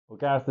Well,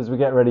 Gareth, as we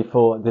get ready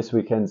for this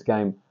weekend's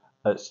game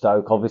at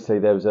Stoke, obviously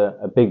there was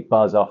a big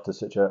buzz after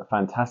such a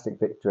fantastic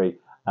victory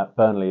at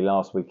Burnley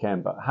last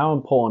weekend. But how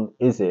important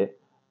is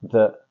it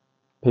that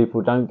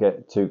people don't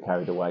get too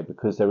carried away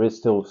because there is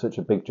still such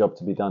a big job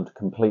to be done to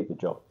complete the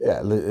job?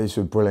 Yeah, it's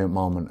a brilliant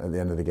moment at the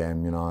end of the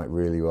game, it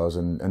really was,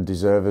 and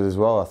deserved it as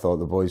well. I thought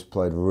the boys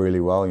played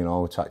really well,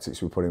 the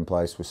tactics we put in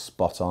place was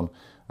spot on.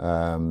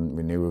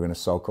 We knew we were going to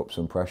soak up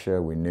some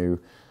pressure. We knew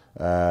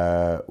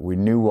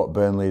what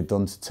Burnley had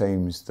done to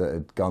teams that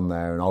had gone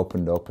there and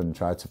opened up and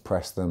tried to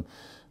press them.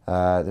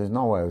 There's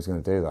no way I was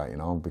going to do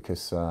that,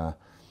 because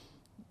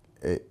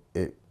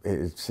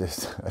it's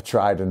just a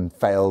tried and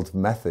failed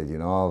method,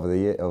 over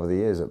the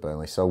years at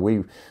Burnley. So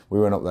we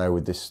went up there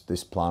with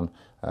this plan,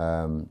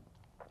 and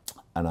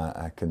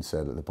I can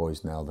say that the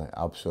boys nailed it.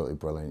 Absolutely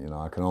brilliant.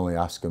 I can only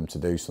ask them to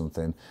do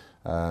something.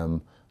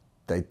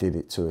 They did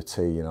it to a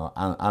T,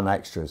 and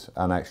extras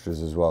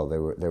as well. They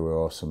were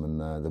awesome,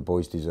 and the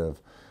boys deserve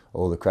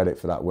all the credit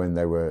for that win.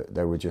 They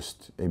were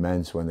just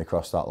immense when they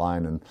crossed that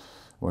line, and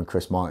when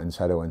Chris Martin's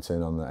header went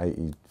in on the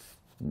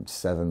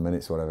 87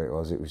 minutes, whatever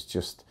it was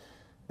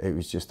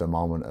just a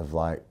moment of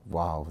like,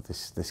 wow,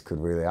 this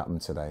could really happen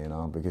today,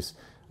 because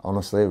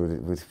honestly,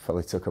 we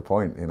probably took a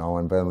point,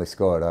 when Burnley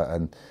scored,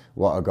 and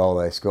what a goal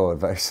they scored,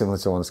 very similar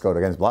to one scored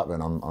against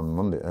Blackburn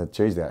on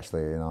Tuesday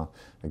actually,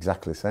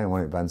 exactly the same.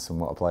 When it Benson,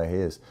 what a player he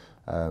is.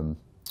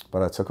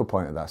 But I took a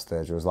point at that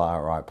stage. I was like,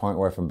 all right, point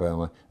away from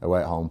Burnley,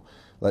 away at home.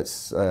 At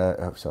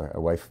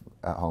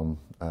home.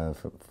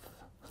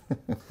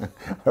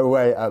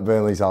 Away at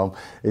Burnley's home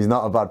is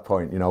not a bad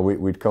point.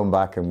 We'd come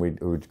back and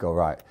we'd go,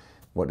 right,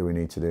 what do we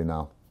need to do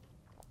now?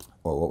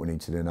 Well, what we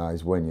need to do now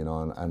is win,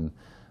 and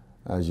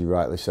as you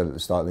rightly said at the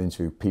start of the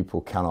interview,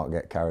 people cannot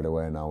get carried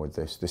away now with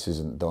this. This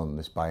isn't done,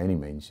 this by any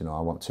means.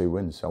 I want 2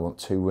 wins. I want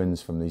 2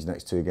 wins from these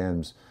next 2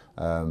 games.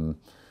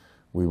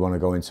 We want to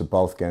go into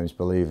both games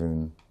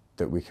believing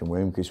that we can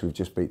win because we've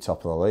just beat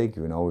top of the league.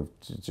 We've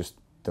just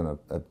done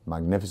a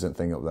magnificent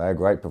thing up there,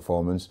 great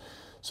performance.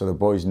 So the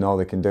boys know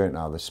they can do it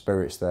now. The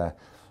spirit's there.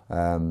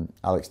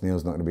 Alex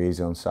Neil's not going to be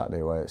easy on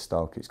Saturday away at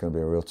Stoke. It's going to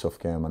be a real tough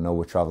game. I know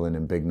we're travelling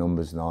in big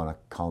numbers now, and I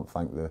can't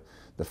thank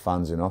the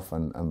fans enough.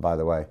 And by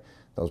the way,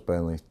 those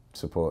Burnley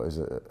supporters,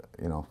 the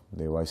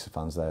away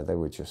fans there, they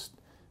would just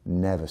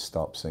never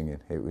stop singing.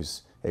 It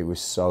was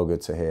so good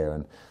to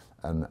hear,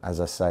 and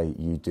as I say,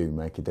 you do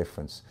make a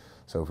difference.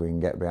 So if we can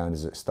get behind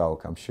us at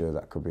Stoke, I'm sure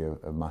that could be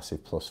a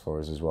massive plus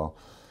for us as well.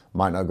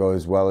 Might not go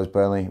as well as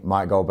Burnley,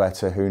 might go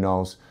better, who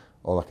knows?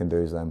 All I can do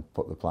is then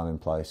put the plan in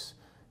place,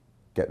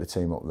 get the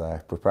team up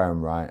there, prepare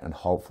them right, and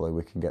hopefully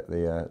we can get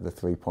the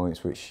 3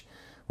 points, which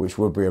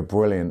would be a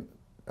brilliant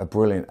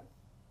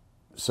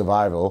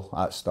survival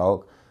at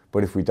Stoke.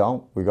 But if we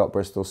don't, we got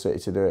Bristol City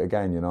to do it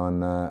again,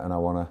 and I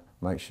want to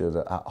make sure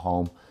that at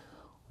home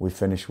we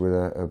finish with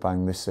a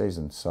bang this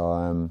season.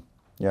 So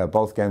yeah,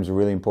 both games are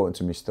really important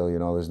to me still.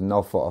 There's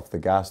no foot off the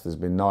gas. There's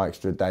been no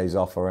extra days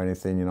off or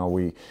anything.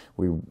 We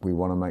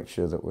want to make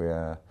sure that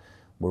we're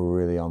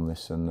really on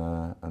this, and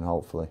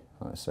hopefully,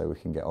 like I say, we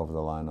can get over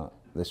the line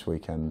this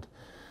weekend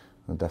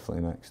and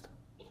definitely next.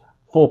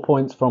 4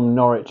 points from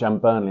Norwich and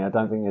Burnley. I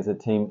don't think there's a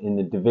team in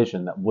the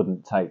division that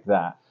wouldn't take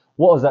that.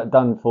 What has that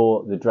done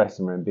for the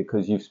dressing room?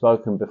 Because you've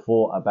spoken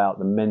before about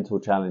the mental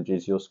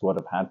challenges your squad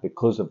have had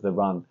because of the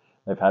run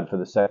they've had for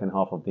the second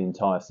half of the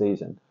entire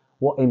season.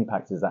 What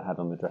impact has that had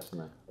on the dressing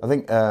room? I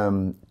think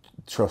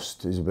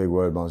trust is a big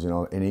word, Miles,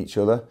 in each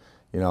other.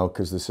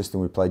 Because the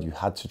system we played, you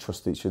had to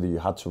trust each other. You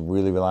had to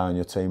really rely on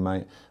your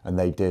teammate, and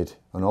they did.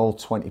 And all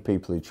 20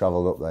 people who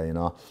travelled up there,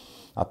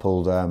 I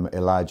pulled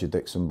Elijah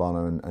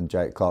Dixon-Bonner and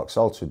Jake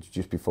Clark-Salter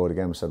just before the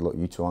game and said, look,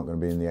 you two aren't going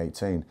to be in the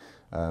 18.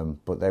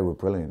 But they were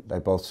brilliant. They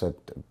both said,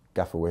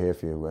 Gaffer, we're here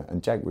for you.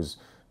 And Jake was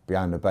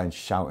behind the bench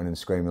shouting and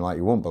screaming like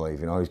you wouldn't believe.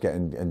 He's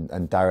getting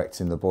and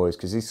directing the boys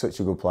because he's such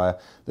a good player.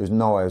 There's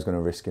no way I was going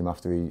to risk him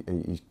after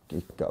he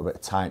got a bit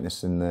of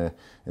tightness in the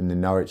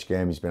Norwich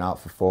game. He's been out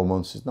for 4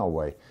 months. There's no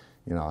way.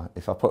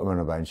 If I put him on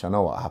a bench, I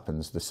know what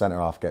happens. The centre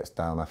half gets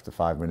down after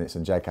 5 minutes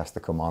and Jake has to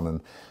come on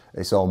and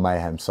it's all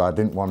mayhem. So I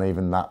didn't want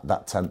even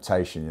that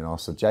temptation,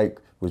 So Jake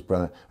was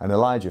brilliant. And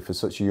Elijah, for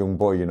such a young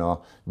boy,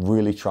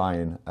 really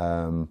trying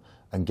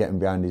and getting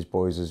behind his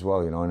boys as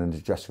well, and in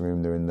the dressing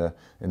room they're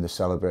in the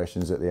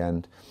celebrations at the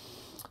end.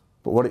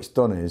 But what it's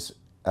done is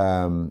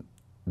the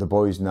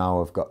boys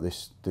now have got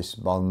this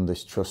bond,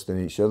 this trust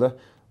in each other,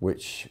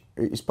 which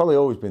it's probably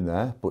always been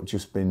there, but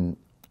just been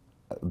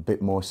a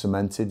bit more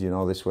cemented,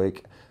 this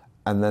week.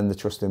 And then the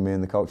trust in me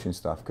and the coaching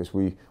staff, because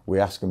we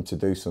ask them to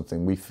do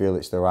something, we feel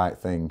it's the right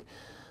thing.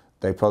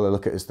 They probably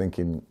look at us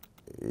thinking,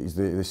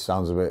 this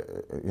sounds a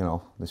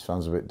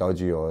bit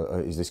dodgy, or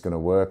is this going to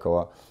work?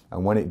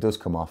 And when it does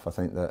come off, I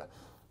think that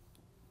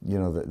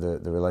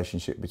the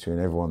relationship between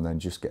everyone then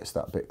just gets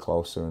that bit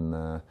closer,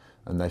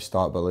 and they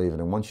start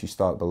believing. And once you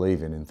start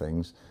believing in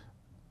things,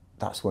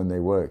 that's when they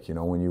work.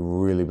 When you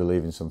really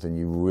believe in something,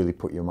 you really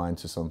put your mind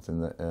to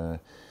something that.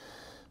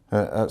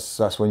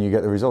 That's when you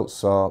get the results.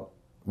 So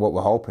what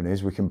we're hoping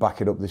is we can back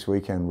it up this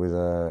weekend with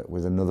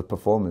another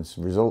performance.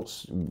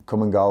 Results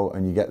come and go,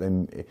 and you get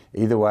them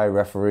either way.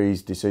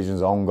 Referees'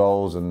 decisions on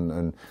goals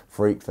and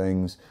freak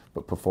things,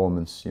 but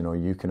performance.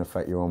 You can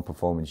affect your own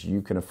performance.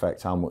 You can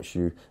affect how much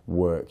you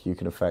work. You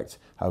can affect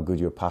how good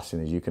your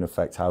passing is. You can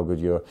affect how good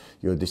your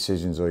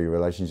decisions or your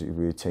relationship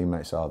with your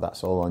teammates are.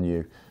 That's all on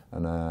you,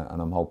 and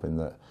I'm hoping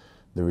that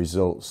the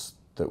results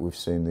that we've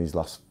seen these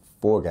last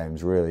 4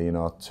 games, really,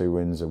 2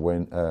 wins, a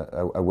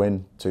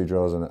win, 2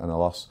 draws, and a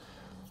loss.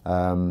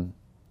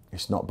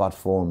 It's not bad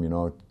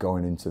form,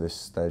 going into this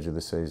stage of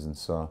the season.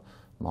 So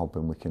I'm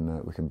hoping we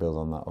can build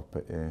on that up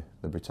at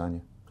the Britannia.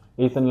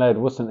 Ethan Laird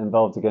wasn't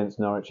involved against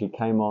Norwich. He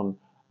came on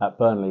at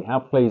Burnley. How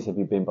pleased have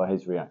you been by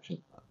his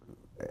reaction?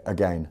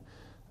 Again,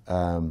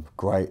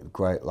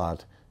 great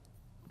lad.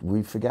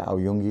 We forget how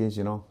young he is.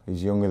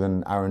 He's younger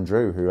than Aaron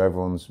Drew,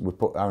 we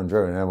put Aaron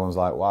Drew, and everyone's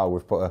like, wow,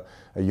 we've put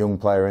a young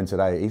player in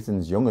today.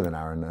 Ethan's younger than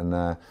Aaron,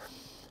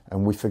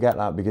 and we forget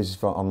that because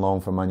he's on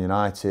loan from Man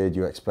United.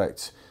 You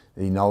expect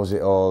he knows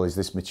it all. Is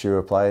this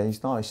mature player?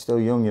 He's not. He's still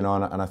young, and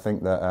I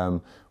think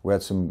that we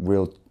had some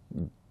real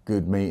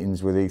good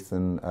meetings with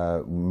Ethan.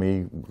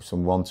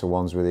 Some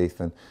one-to-ones with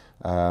Ethan.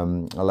 I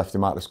left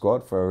him out of the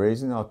squad for a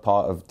reason. I was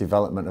part of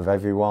development of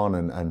everyone,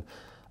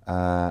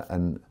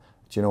 and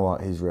do you know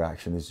what? His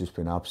reaction has just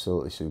been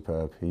absolutely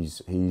superb.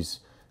 He's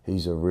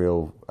a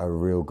real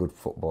good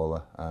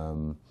footballer.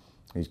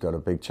 He's got a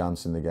big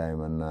chance in the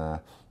game,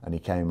 and he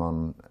came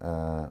on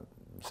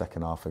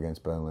second half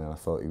against Burnley, and I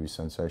thought he was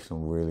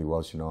sensational. Really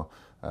was,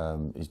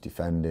 his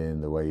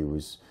defending, the way he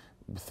was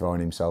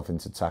throwing himself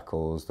into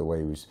tackles, the way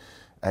he was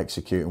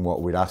executing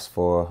what we'd asked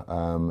for,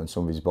 and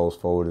some of his balls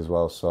forward as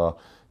well. So,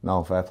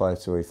 no, fair play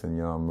to Ethan.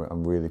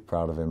 I'm really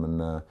proud of him,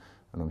 and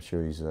I'm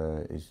sure he's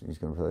going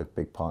to play a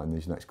big part in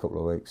these next couple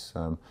of weeks.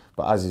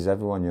 But as is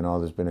everyone,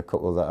 there's been a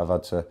couple that I've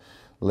had to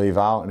leave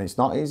out, and it's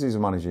not easy as a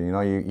manager.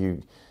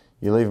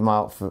 You leave them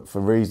out for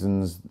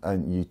reasons,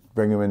 and you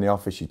bring them in the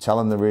office. You tell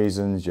them the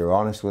reasons. You're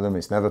honest with them.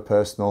 It's never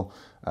personal,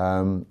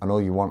 and all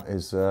you want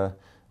is the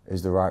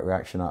right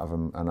reaction out of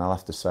them. And I'll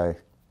have to say,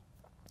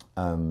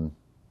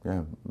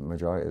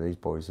 majority of these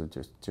boys are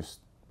just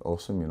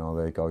awesome.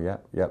 They go,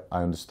 yep,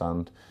 I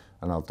understand,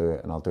 and I'll do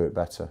it, and I'll do it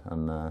better.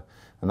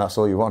 And that's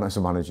all you want as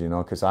a manager,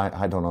 because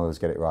I don't always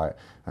get it right.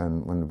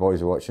 And when the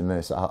boys are watching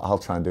this, I'll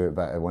try and do it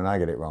better when I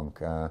get it wrong.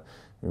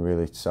 We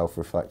really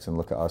self-reflect and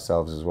look at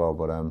ourselves as well.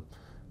 But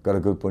got a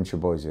good bunch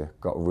of boys here.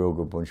 Got a real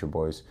good bunch of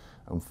boys.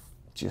 I'm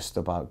just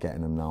about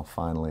getting them now,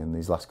 finally. In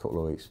these last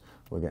couple of weeks,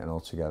 we're getting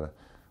all together.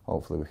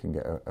 Hopefully we can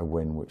get a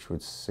win which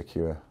would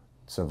secure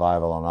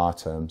survival on our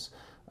terms.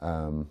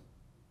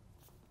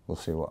 We'll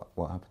see what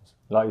happens.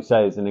 Like you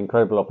say, it's an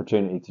incredible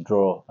opportunity to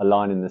draw a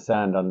line in the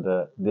sand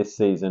under this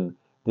season,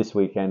 this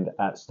weekend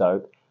at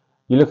Stoke.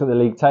 You look at the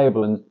league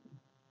table and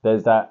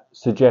there's that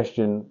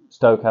suggestion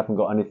Stoke haven't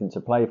got anything to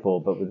play for,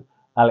 but with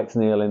Alex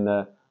Neil in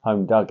the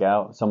home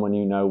dugout, someone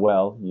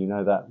well,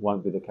 that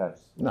won't be the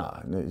case.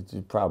 No, he's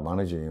a proud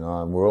manager,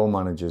 and we're all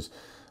managers.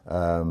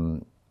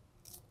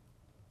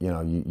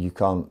 You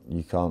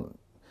can't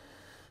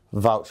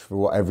vouch for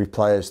what every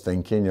player's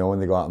thinking, when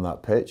they go out on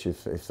that pitch,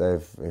 if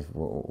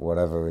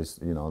whatever is,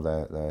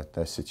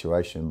 their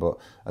situation. But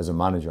as a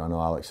manager, I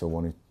know Alex will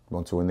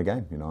want to win the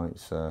game.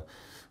 It's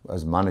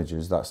as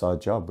managers, that's our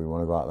job. We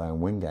want to go out there and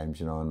win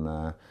games, and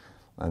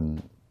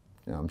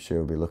I'm sure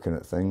he'll be looking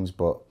at things,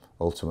 but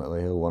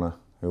ultimately he'll want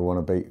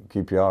to beat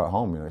QPR at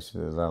home. It's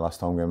their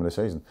last home game of the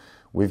season.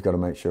 We've got to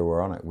make sure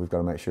we're on it. We've got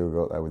to make sure we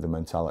go out there with the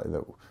mentality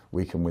that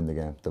we can win the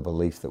game, the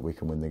belief that we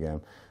can win the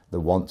game, the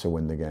want to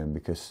win the game,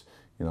 because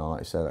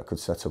like I said, that could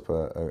set up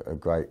a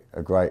great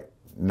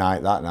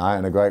night that night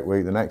and a great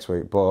week the next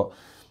week. But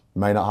it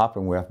may not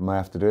happen. We may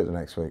have to do it the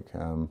next week.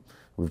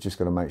 We've just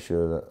got to make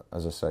sure that,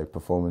 as I say,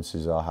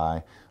 performances are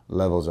high,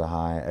 levels are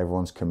high,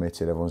 everyone's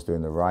committed, everyone's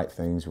doing the right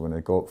things. We're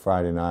going to go up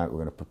Friday night. We're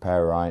going to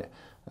prepare right.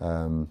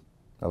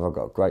 I've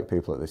got great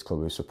people at this club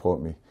who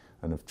support me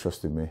and have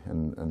trusted me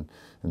and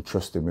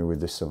trusted me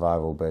with this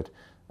survival bid.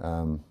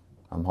 I'm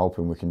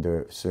hoping we can do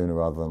it sooner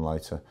rather than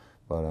later.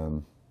 But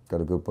got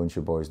a good bunch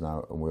of boys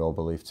now, and we all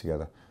believe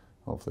together.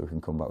 Hopefully we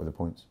can come back with the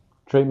points.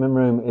 Treatment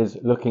room is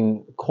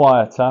looking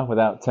quieter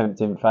without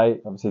tempting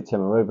fate. Obviously, Tim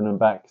Rubinen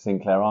back,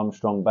 Sinclair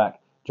Armstrong back.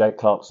 Jake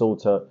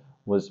Clark-Salter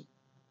was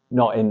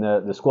not in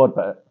the squad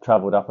but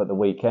travelled up at the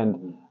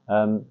weekend.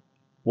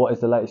 What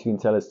is the latest you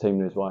can tell us, team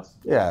news-wise?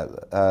 Yeah,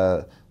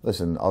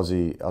 listen,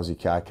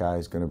 Ozzy Kai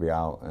is going to be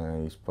out.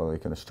 He's probably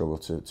going to struggle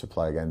to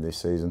play again this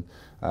season.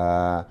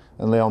 And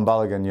Leon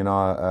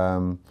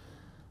Balogun,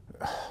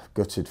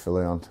 gutted for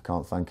Leon. I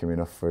can't thank him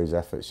enough for his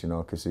efforts,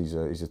 because he's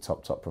a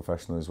top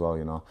professional as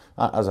well,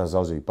 As has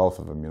Ozzy, both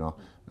of them,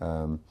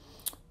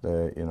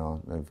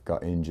 they've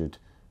got injured,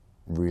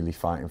 really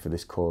fighting for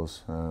this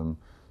cause.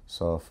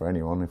 So for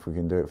anyone, if we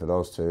can do it for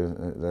those two,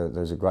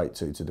 there's a great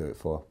two to do it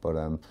for.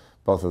 But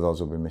both of those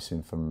will be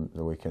missing from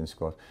the weekend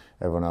squad.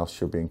 Everyone else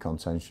should be in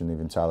contention.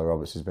 Even Tyler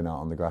Roberts has been out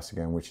on the grass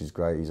again, which is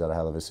great. He's had a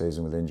hell of a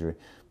season with injury.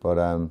 But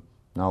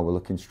no, we're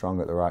looking strong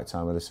at the right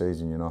time of the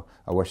season,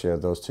 I wish I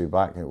had those two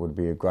back. It would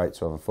be great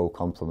to have a full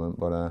complement.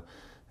 But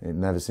it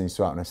never seems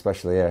to happen,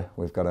 especially here.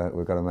 We've got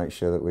to make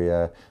sure that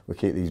we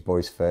keep these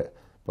boys fit.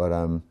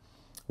 But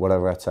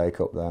whatever I take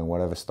up there and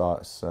whatever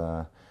starts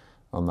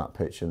on that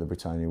pitch in the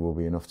Britannia will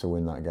be enough to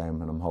win that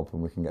game, and I'm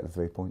hoping we can get the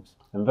 3 points.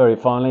 And very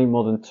finally,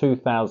 more than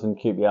 2,000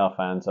 QPR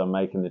fans are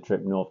making the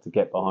trip north to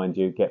get behind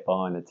you, get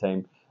behind the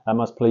team. That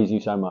must please you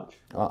so much.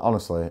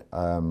 Honestly,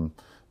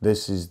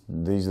 these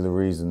are the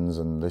reasons,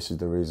 and this is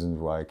the reasons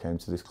why I came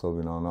to this club.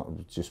 You know,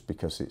 not just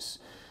because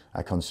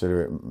I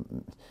consider it,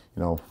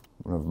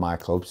 one of my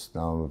clubs.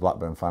 Now I'm a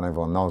Blackburn fan,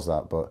 everyone knows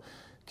that, but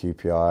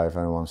QPR, if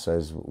anyone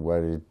says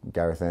where did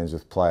Gareth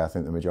Ainsworth play, I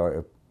think the majority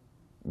of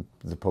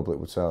the public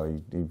would say,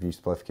 oh, he used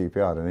to play for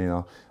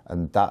QPR,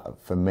 and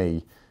that for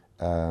me,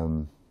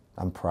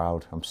 I'm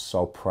proud. I'm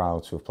so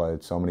proud to have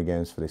played so many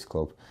games for this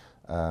club,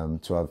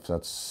 to have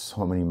had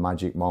so many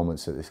magic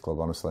moments at this club.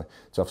 Honestly,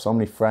 to have so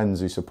many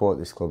friends who support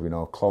this club,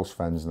 close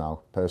friends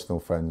now, personal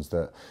friends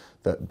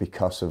that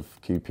because of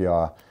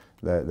QPR,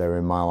 they're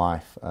in my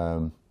life.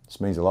 This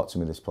means a lot to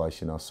me, this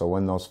place, So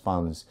when those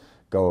fans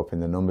go up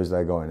in the numbers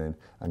they're going in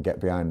and get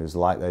behind us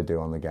like they do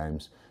on the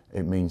games,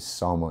 it means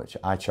so much.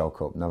 I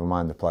choke up, never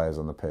mind the players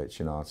on the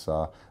pitch,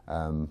 So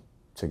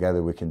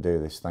together we can do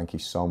this. Thank you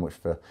so much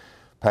for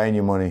paying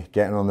your money,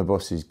 getting on the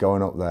buses,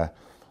 going up there.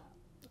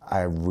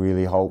 I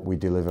really hope we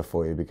deliver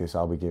for you, because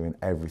I'll be giving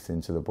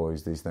everything to the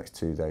boys these next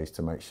 2 days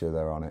to make sure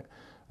they're on it.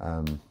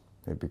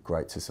 It'd be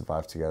great to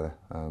survive together,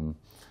 and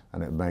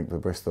it'd make the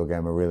Bristol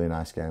game a really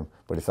nice game.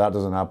 But if that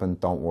doesn't happen,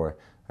 don't worry.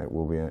 It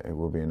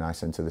will be a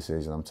nice end to the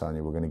season. I'm telling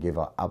you, we're going to give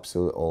our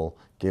absolute all,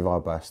 give our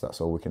best.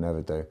 That's all we can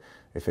ever do.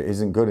 If it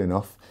isn't good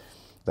enough,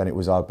 then it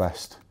was our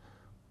best.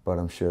 But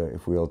I'm sure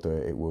if we all do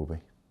it, it will be.